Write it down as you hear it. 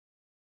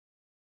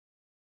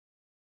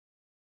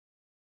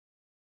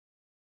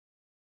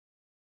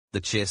The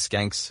Cheer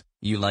Skanks,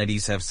 you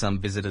ladies have some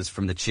visitors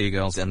from the Cheer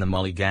Girls and the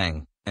Molly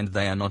gang, and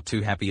they are not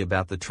too happy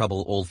about the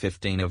trouble all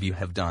 15 of you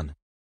have done.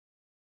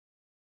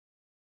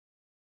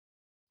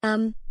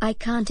 I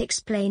can't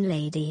explain,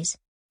 ladies.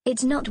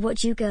 It's not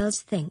what you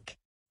girls think.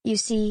 You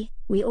see,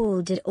 we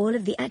all did all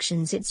of the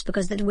actions. It's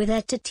because that we're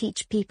there to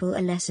teach people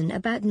a lesson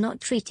about not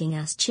treating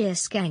us Cheer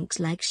Skanks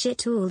like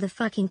shit all the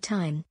fucking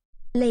time.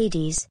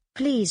 Ladies,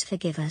 please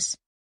forgive us.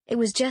 It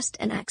was just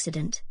an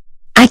accident.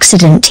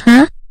 Accident,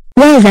 huh?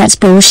 Well, that's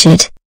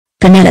bullshit.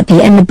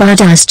 Penelope and the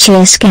badass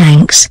Cheer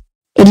Skanks.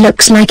 It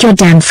looks like your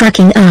damn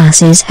fucking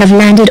asses have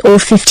landed all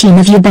 15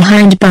 of you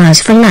behind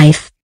bars for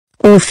life.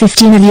 All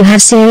 15 of you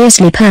have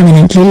seriously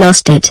permanently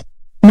lost it.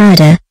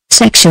 Murder,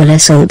 sexual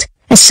assault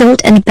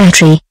and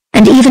battery,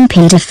 and even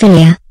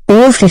pedophilia.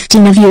 All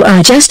 15 of you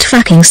are just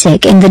fucking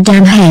sick in the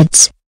damn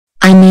heads.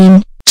 I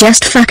mean,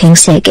 just fucking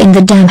sick in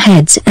the damn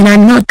heads, and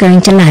I'm not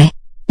going to lie.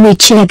 We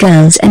Cheer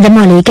Girls and the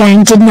Molly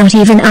gang did not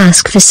even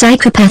ask for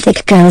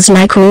psychopathic girls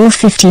like all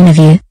 15 of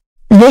you.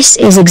 This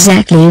is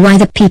exactly why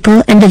the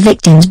people and the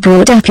victims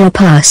brought up your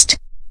past.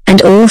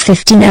 And all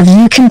 15 of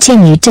you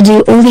continued to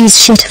do all these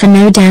shit for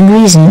no damn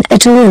reason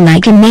at all,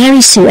 like a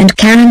Mary Sue and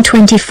Karen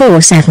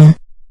 24/7.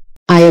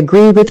 I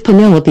agree with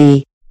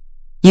Penelope.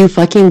 You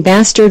fucking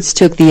bastards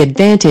took the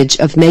advantage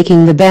of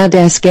making the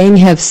badass gang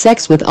have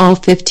sex with all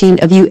 15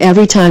 of you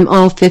every time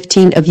all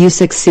 15 of you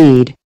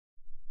succeed.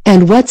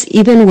 And what's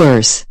even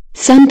worse,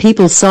 some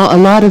people saw a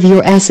lot of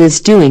your asses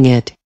doing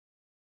it.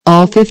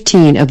 All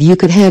 15 of you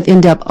could have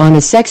ended up on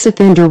a sex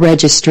offender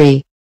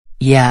registry.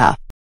 Yeah.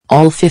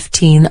 All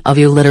 15 of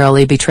you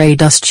literally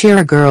betrayed us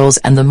Cheer Girls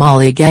and the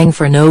Molly gang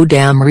for no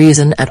damn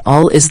reason at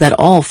all. Is that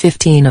all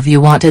 15 of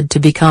you wanted to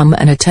become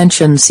an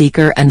attention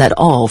seeker, and that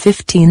all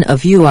 15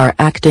 of you are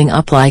acting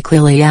up like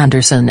Lily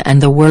Anderson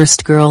and the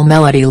worst girl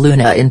Melody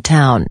Luna in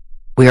town?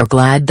 We're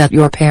glad that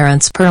your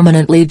parents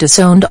permanently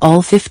disowned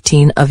all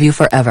 15 of you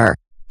forever.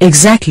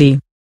 Exactly.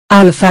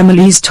 Our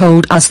families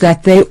told us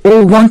that they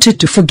all wanted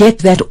to forget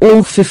that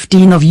all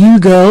 15 of you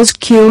girls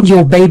killed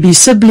your baby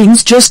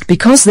siblings just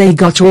because they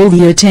got all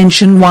the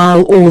attention,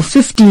 while all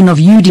 15 of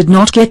you did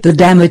not get the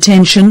damn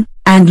attention,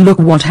 and look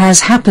what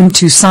has happened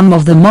to some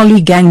of the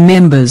Molly gang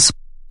members.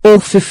 All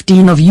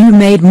 15 of you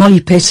made Molly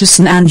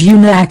Peterson and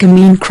Una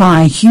Ackerman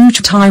cry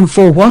huge time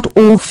for what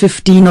all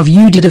 15 of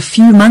you did a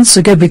few months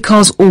ago,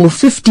 because all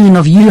 15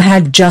 of you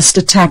had just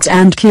attacked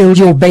and killed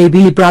your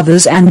baby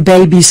brothers and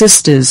baby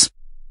sisters.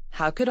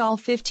 How could all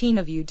 15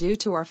 of you do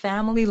to our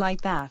family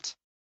like that?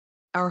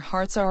 Our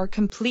hearts are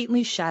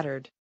completely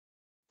shattered.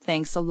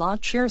 Thanks a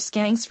lot, Cheer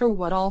Skanks, for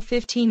what all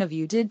 15 of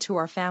you did to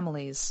our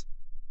families.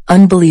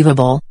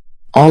 Unbelievable.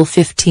 All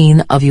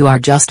 15 of you are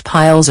just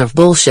piles of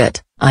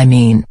bullshit. I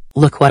mean,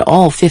 look what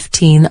all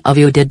 15 of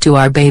you did to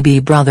our baby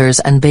brothers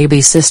and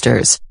baby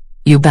sisters.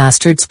 You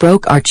bastards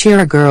broke our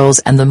Cheer Girls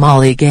and the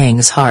Molly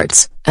gang's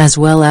hearts, as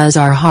well as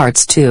our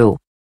hearts too.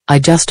 I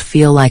just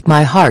feel like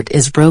my heart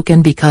is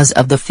broken because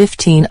of the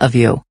 15 of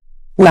you.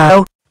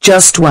 Wow,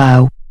 just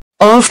wow.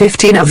 All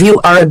 15 of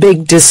you are a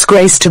big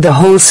disgrace to the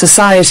whole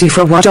society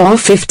for what all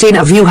 15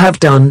 of you have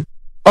done.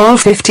 All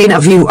 15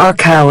 of you are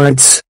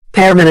cowards,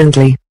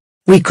 permanently.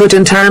 We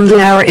couldn't handle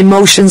our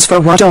emotions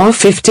for what all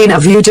 15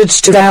 of you did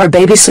to our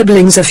baby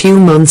siblings a few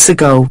months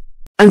ago.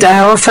 And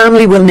our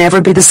family will never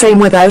be the same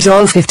without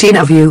all 15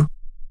 of you.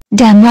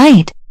 Damn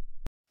right.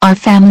 Our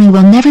family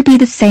will never be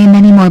the same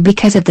anymore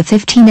because of the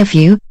 15 of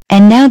you,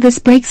 and now this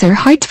breaks our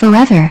hearts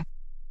forever.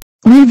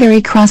 We're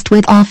very crossed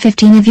with all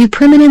 15 of you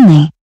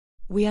permanently.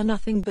 We are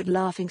nothing but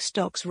laughing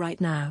stocks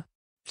right now.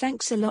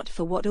 Thanks a lot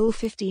for what all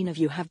 15 of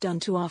you have done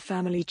to our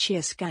family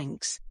Cheer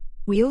Skanks.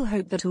 We all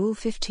hope that all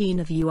 15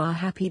 of you are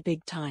happy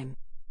big time.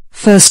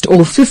 First,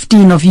 all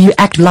 15 of you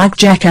act like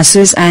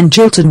jackasses and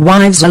jilted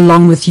wives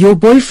along with your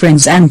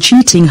boyfriends and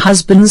cheating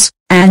husbands,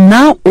 and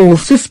now all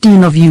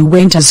 15 of you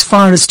went as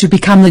far as to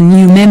become the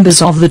new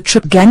members of the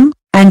Trip Gang,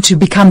 and to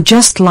become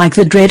just like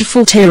the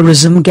dreadful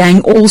terrorism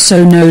gang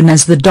also known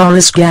as the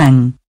Doris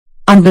Gang.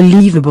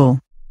 Unbelievable.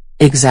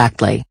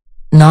 Exactly.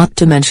 Not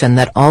to mention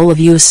that all of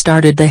you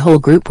started the whole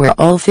group where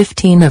all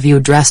 15 of you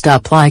dressed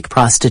up like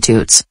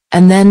prostitutes,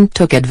 and then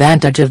took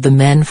advantage of the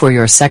men for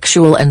your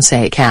sexual and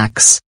sick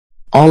acts.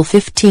 All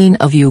 15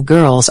 of you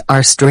girls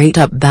are straight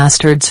up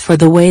bastards for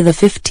the way the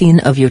 15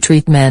 of you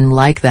treat men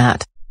like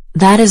that.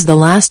 That is the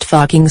last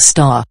fucking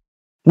straw.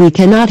 We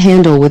cannot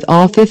handle with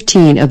all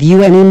 15 of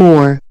you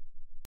anymore.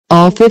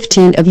 All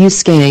 15 of you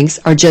skanks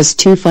are just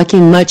too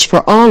fucking much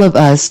for all of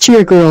us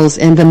Cheer Girls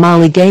and the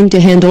Molly gang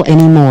to handle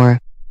anymore.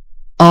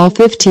 All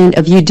 15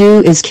 of you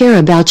do is care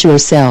about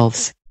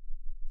yourselves.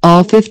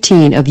 All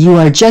 15 of you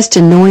are just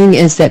annoying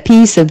as that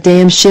piece of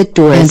damn shit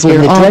Doris.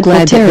 And we're all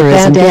glad that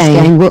the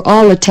badass gang were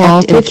all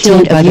attacked and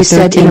killed by the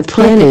 13th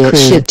Planet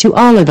shit to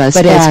all of us.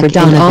 But as for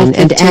Donovan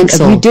and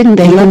Axel, you didn't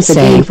even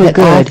say for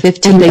good,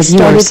 and they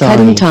started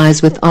cutting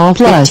ties with all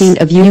 15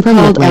 of you. You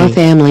called our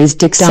families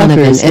dick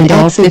suckers, and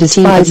all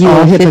 15 of you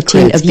are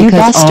hypocrites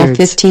because all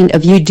 15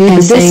 of you do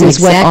the same exact shit. And this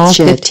is what all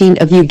 15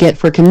 of you get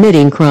for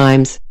committing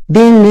crimes.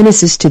 being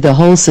menaces to the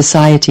whole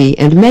society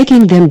and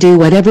making them do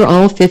whatever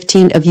all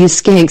 15 of you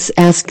skanks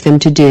ask them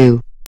to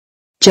do.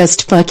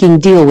 Just fucking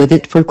deal with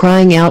it, for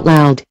crying out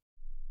loud.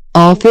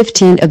 All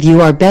 15 of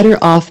you are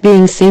better off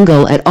being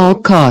single at all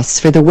costs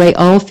for the way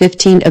all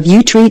 15 of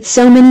you treat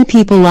so many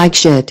people like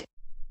shit.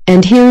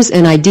 And here's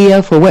an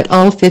idea for what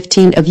all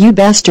 15 of you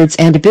bastards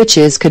and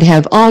bitches could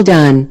have all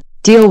done.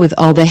 Deal with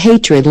all the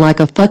hatred like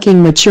a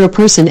fucking mature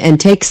person and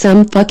take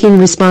some fucking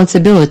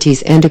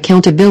responsibilities and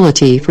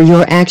accountability for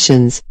your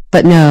actions.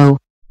 But no.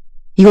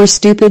 Your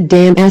stupid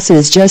damn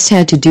asses just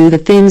had to do the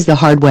things the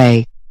hard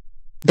way.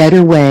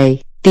 Better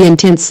way, the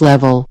intense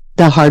level,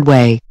 the hard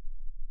way.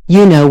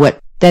 You know what,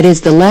 that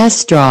is the last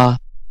straw.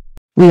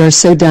 We are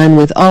so done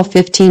with all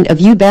 15 of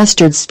you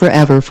bastards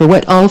forever for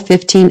what all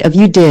 15 of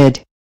you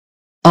did.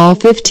 All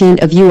 15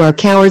 of you are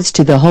cowards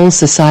to the whole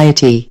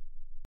society.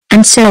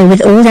 And so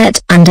with all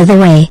that under the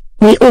way,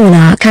 we all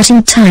are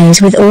cutting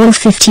ties with all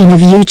 15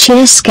 of you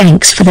Cheer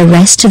Skanks for the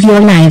rest of your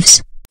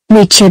lives.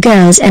 We Cheer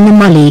Girls and the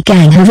Molly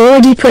Gang have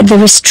already put the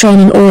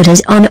restraining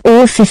orders on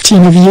all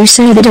 15 of you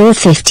so that all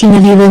 15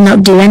 of you will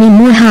not do any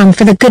more harm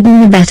for the good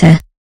and the better.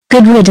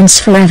 Good riddance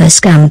forever,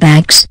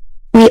 scumbags.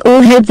 We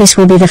all hope this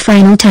will be the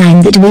final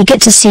time that we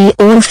get to see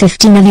all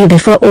 15 of you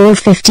before all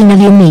 15 of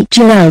you meet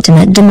your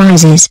ultimate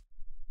demises.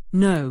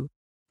 No.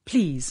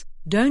 Please,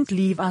 don't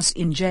leave us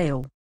in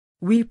jail.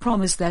 We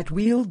promise that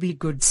we'll be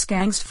good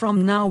skanks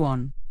from now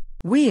on.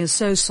 We are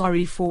so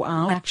sorry for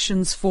our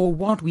actions, for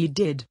what we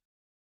did.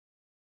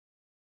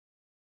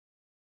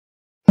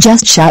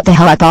 Just shut the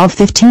hell up, all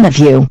 15 of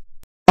you.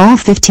 All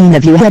 15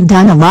 of you have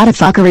done a lot of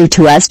fuckery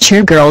to us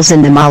Cheer Girls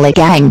in the Molly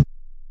Gang.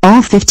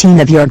 All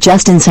 15 of you are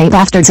just insane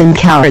bastards and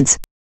cowards.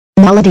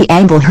 Melody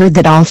Angle heard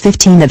that all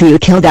 15 of you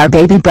killed our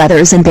baby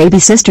brothers and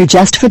baby sister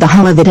just for the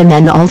hell of it, and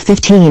then all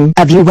 15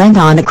 of you went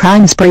on a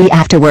crime spree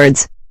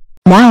afterwards.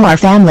 Now our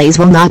families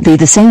will not be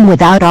the same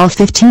without all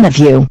 15 of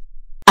you.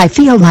 I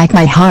feel like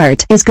my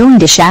heart is going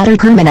to shatter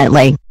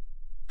permanently.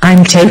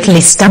 I'm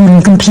totally stunned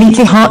and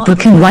completely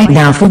heartbroken right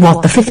now for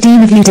what the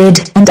 15 of you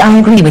did, and I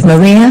agree with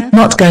Maria,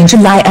 not going to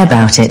lie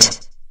about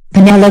it.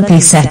 Penelope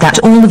said that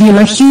all of you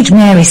are huge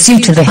Mary Sue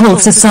to the whole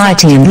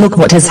society, and look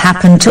what has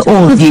happened to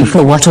all of you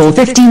for what all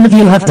 15 of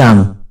you have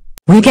done.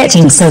 We're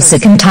getting so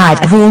sick and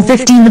tired of all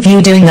 15 of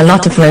you doing a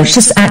lot of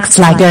ferocious acts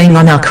like going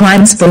on our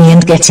crime spree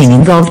and getting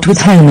involved with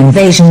home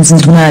invasions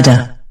and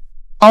murder.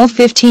 All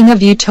 15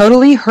 of you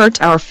totally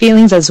hurt our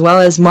feelings, as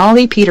well as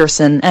Molly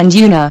Peterson and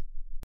Una.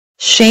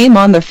 Shame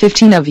on the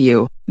 15 of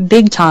you,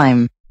 big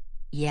time.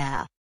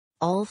 Yeah.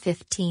 All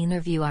 15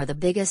 of you are the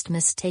biggest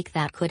mistake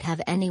that could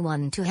have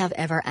anyone to have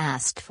ever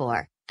asked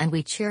for, and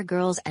we Cheer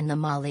Girls and the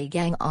Molly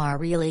Gang are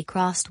really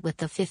crossed with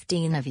the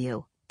 15 of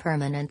you,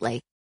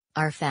 permanently.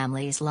 Our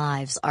families'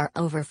 lives are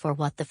over for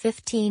what the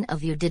 15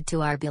 of you did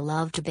to our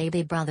beloved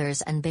baby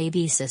brothers and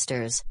baby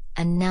sisters,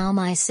 and now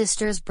my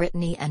sisters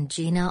Brittany and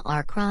Gina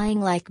are crying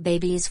like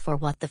babies for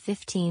what the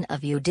 15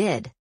 of you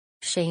did.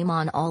 Shame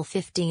on all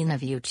 15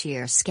 of you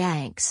Cheer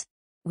Skanks.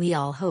 We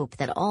all hope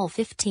that all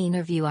 15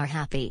 of you are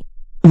happy.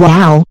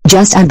 Wow,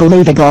 just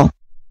unbelievable.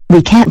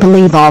 We can't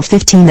believe all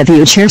 15 of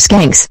you Cheer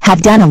Skanks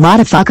have done a lot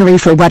of fuckery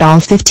for what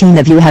all 15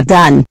 of you have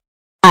done.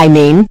 I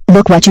mean,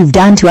 look what you've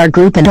done to our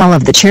group and all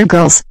of the Cheer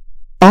Girls.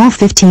 All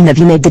 15 of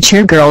you made the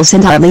Cheer Girls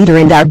and our leader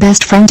and our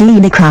best friend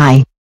Dina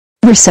cry.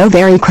 We're so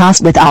very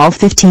cross with all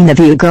 15 of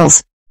you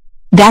girls.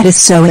 That is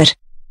so it.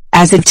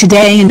 As of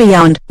today and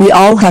beyond, we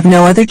all have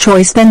no other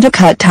choice than to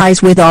cut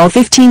ties with all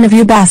 15 of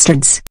you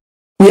bastards.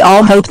 We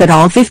all hope that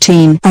all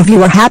 15 of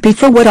you are happy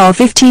for what all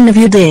 15 of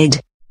you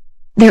did.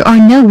 There are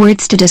no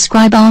words to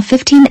describe all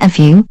 15 of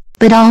you,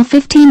 but all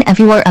 15 of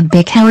you are a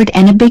big coward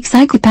and a big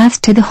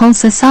psychopath to the whole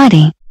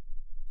society.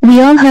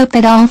 We all hope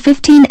that all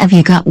 15 of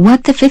you got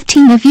what the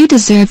 15 of you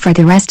deserve for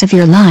the rest of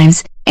your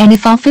lives, and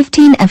if all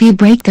 15 of you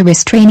break the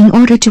restraining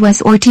order to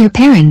us or to your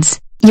parents,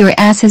 your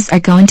asses are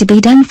going to be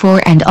done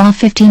for and all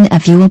 15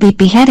 of you will be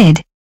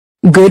beheaded.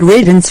 Good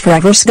riddance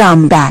forever,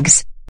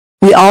 scumbags.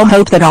 We all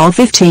hope that all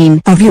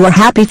 15 of you are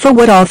happy for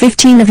what all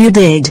 15 of you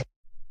did.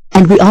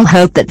 And we all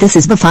hope that this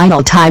is the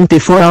final time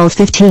before all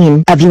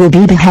 15 of you will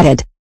be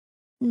beheaded.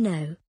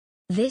 No.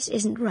 This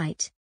isn't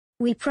right.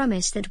 We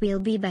promise that we'll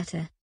be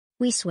better.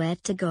 We swear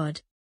to God.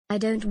 I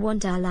don't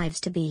want our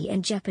lives to be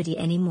in jeopardy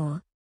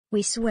anymore.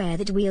 We swear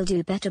that we'll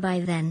do better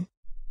by then.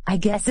 I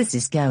guess this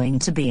is going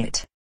to be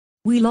it.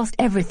 We lost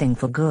everything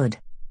for good.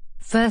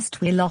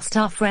 First we lost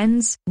our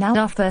friends, now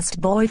our first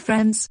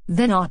boyfriends,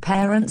 then our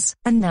parents,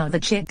 and now the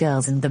Cheer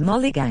Girls and the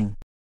Molly Gang.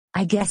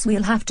 I guess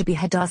we'll have to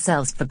behead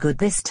ourselves for good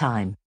this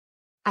time.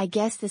 I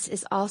guess this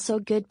is also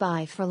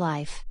goodbye for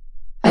life.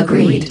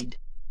 Agreed.